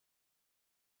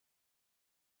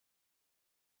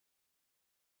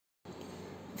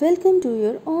Welcome to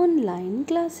your online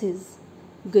classes.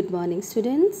 Good morning,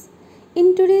 students.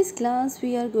 In today's class,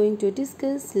 we are going to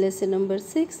discuss lesson number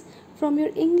 6 from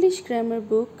your English grammar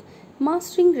book,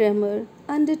 Mastering Grammar,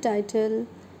 under title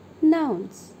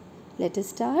Nouns. Let us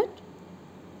start.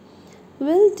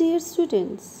 Well, dear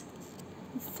students,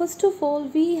 first of all,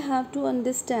 we have to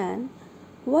understand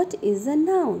what is a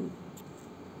noun.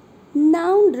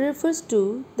 Noun refers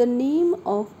to the name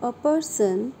of a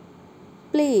person,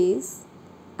 place,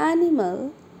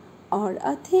 animal, or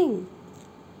a thing.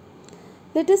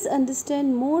 Let us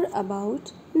understand more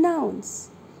about nouns.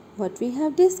 What we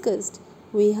have discussed?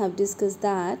 We have discussed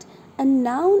that a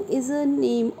noun is a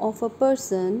name of a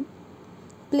person,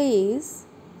 place,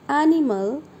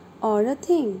 animal, or a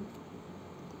thing.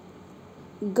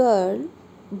 Girl,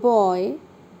 boy,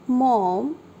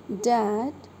 mom,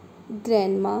 dad,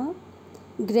 grandma,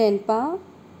 grandpa,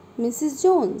 Mrs.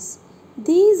 Jones.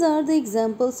 These are the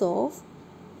examples of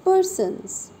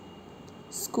persons.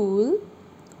 School,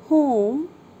 home,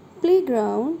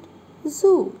 playground,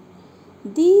 zoo.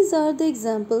 These are the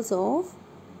examples of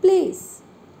place.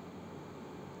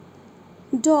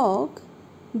 Dog,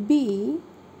 bee,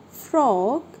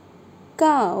 frog,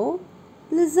 cow,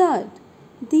 lizard.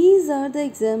 These are the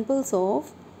examples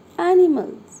of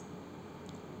animals.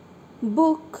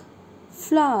 Book,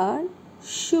 flower,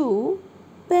 shoe,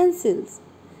 pencils.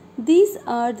 These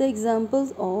are the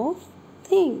examples of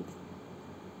things.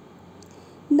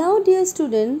 Now, dear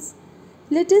students,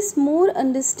 let us more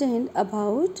understand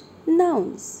about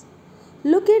nouns.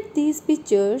 Look at these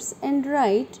pictures and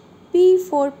write P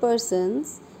for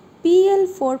persons, PL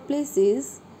for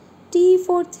places, T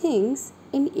for things,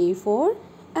 and A for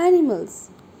animals.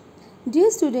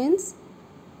 Dear students,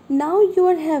 now you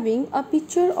are having a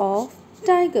picture of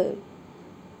tiger.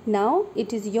 Now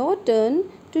it is your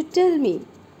turn to tell me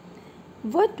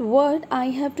what word I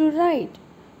have to write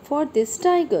for this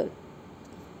tiger.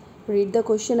 Read the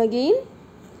question again.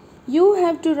 You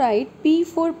have to write P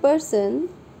for person.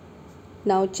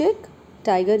 Now check.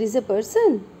 Tiger is a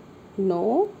person?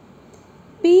 No.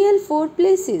 PL for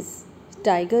places.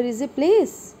 Tiger is a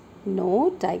place?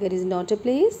 No, tiger is not a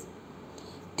place.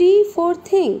 T for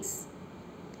things.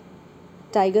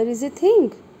 Tiger is a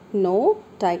thing? No,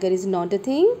 tiger is not a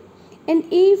thing. And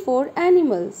A for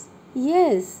animals.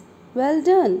 Yes, well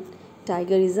done.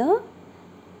 Tiger is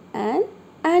an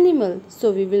animal.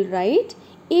 So we will write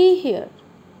A here.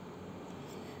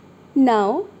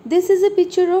 Now this is a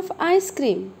picture of ice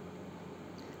cream.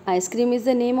 Ice cream is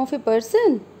the name of a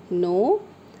person? No.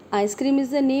 Ice cream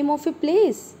is the name of a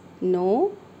place?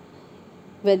 No.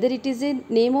 Whether it is a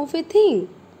name of a thing?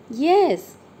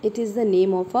 Yes, it is the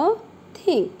name of a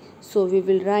thing. So we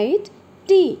will write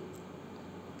T.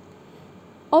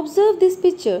 Observe this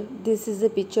picture. This is a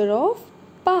picture of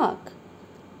park.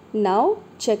 Now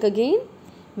check again.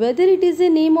 Whether it is a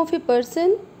name of a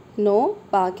person? No,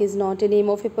 park is not a name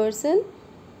of a person.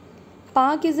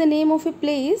 Park is a name of a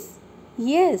place?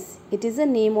 Yes, it is a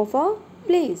name of a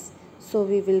place. So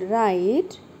we will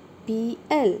write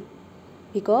PL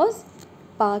because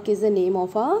park is a name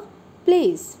of a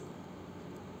place.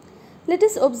 Let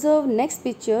us observe next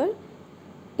picture.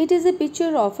 It is a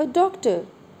picture of a doctor.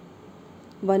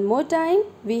 One more time,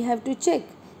 we have to check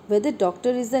whether doctor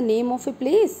is the name of a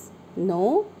place.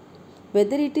 No.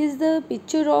 Whether it is the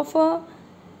picture of a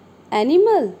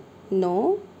animal.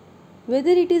 No.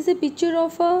 Whether it is a picture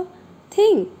of a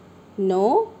thing.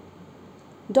 No.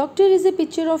 Doctor is a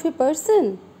picture of a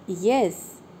person.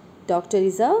 Yes. Doctor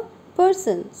is a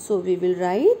person. So we will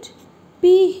write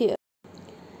P here.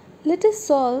 Let us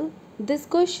solve this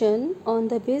question on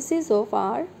the basis of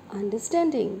our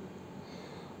understanding.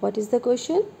 What is the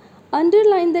question?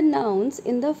 Underline the nouns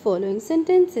in the following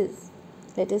sentences.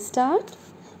 Let us start.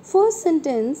 First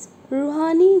sentence,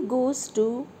 Ruhani goes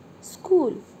to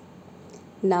school.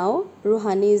 Now,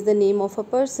 Ruhani is the name of a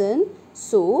person,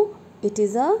 so it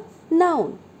is a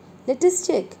noun. Let us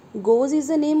check. Goes is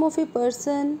the name of a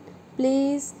person,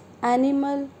 place,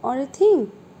 animal, or a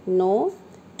thing. No.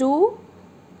 To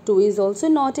is also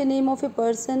not a name of a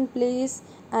person, place,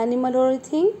 animal, or a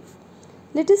thing.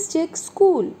 Let us check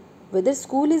school. Whether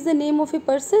school is the name of a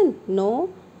person? No.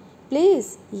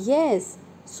 Place? Yes.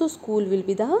 So school will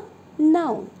be the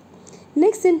noun.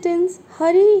 Next sentence,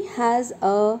 Hari has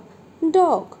a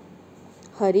dog.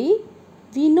 Hari,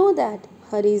 we know that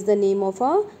Hari is the name of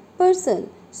a person.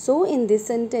 So in this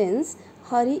sentence,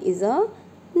 Hari is a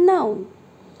noun.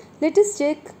 Let us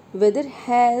check whether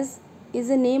has is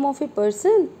a name of a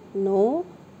person. No.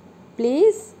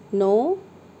 Place? No.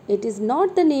 It is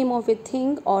not the name of a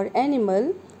thing or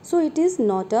animal. So it is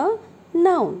not a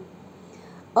noun.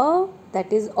 A,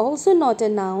 that is also not a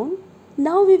noun.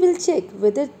 Now we will check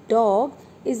whether dog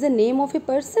is the name of a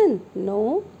person.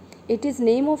 No. It is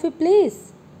name of a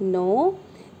place. No.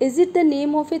 Is it the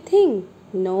name of a thing?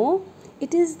 No.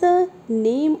 It is the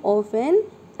name of an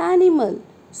animal.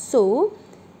 So,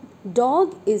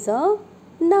 dog is a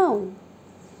noun.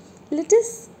 Let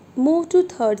us move to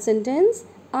third sentence.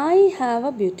 I have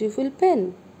a beautiful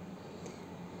pen.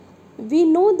 We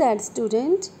know that,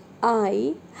 student.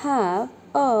 I have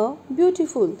a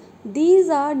beautiful. These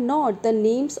are not the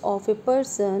names of a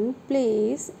person,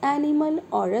 place, animal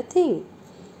or a thing.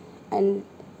 And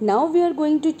now we are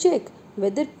going to check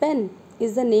whether pen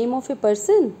is the name of a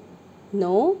person.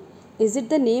 No. Is it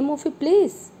the name of a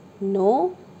place?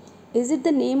 No. Is it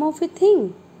the name of a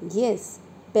thing? Yes.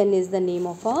 Pen is the name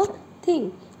of a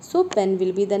thing. So pen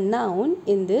will be the noun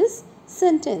in this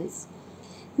sentence.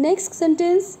 Next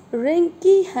sentence,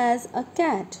 Rinky has a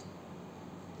cat.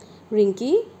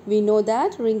 Rinky, we know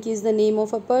that Rinky is the name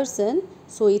of a person,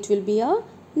 so it will be a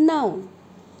noun.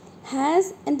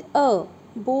 Has and a,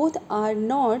 both are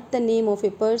not the name of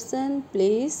a person,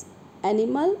 place,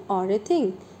 animal or a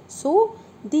thing. So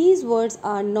these words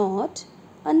are not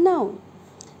a noun.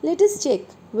 Let us check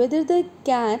whether the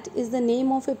cat is the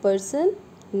name of a person.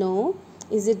 No.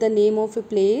 Is it the name of a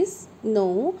place?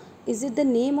 No. Is it the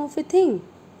name of a thing?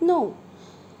 No.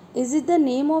 Is it the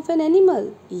name of an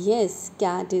animal? Yes,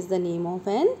 cat is the name of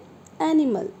an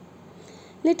animal.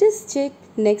 Let us check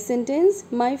next sentence.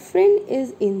 My friend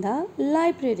is in the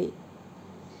library.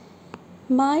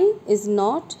 My is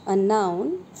not a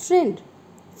noun. Friend.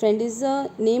 Friend is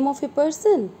the name of a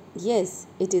person. Yes,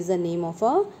 it is the name of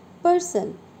a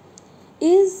person.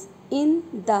 Is, in,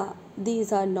 the.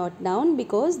 These are not noun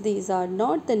because these are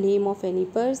not the name of any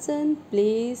person,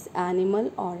 place,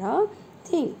 animal or a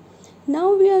thing.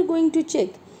 Now we are going to check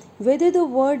whether the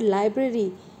word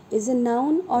library is a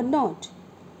noun or not.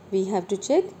 We have to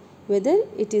check whether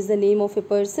it is the name of a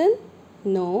person.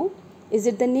 No. Is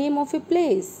it the name of a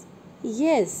place?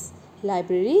 Yes.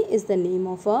 Library is the name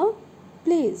of a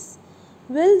place.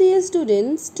 Well, dear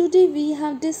students, today we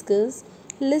have discussed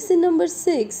lesson number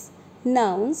 6,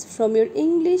 nouns, from your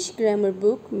English grammar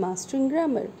book, Mastering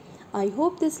Grammar. I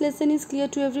hope this lesson is clear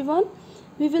to everyone.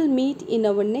 We will meet in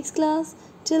our next class.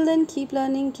 Till then, keep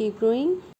learning, keep growing.